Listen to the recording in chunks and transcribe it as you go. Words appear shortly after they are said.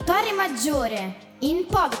Torremaggiore in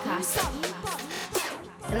podcast.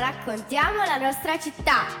 Raccontiamo la nostra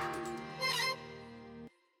città.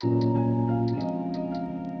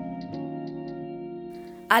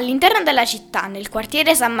 All'interno della città, nel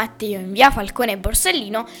quartiere San Matteo, in Via Falcone e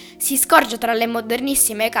Borsellino, si scorge tra le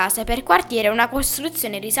modernissime case per quartiere una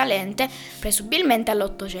costruzione risalente presumibilmente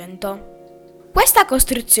all'Ottocento. Questa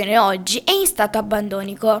costruzione oggi è in stato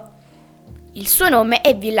abbandonico. Il suo nome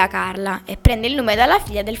è Villa Carla e prende il nome dalla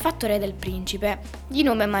figlia del fattore del principe, di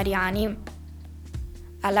nome Mariani.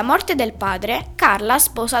 Alla morte del padre, Carla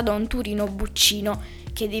sposa Don Turino Buccino,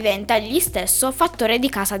 che diventa egli stesso fattore di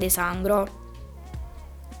casa de Sangro.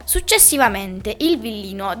 Successivamente il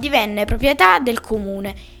villino divenne proprietà del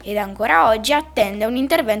comune ed ancora oggi attende un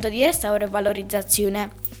intervento di restauro e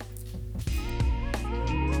valorizzazione.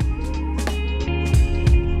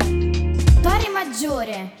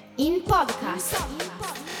 Torremaggiore in podcast.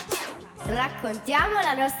 Raccontiamo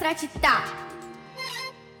la nostra città.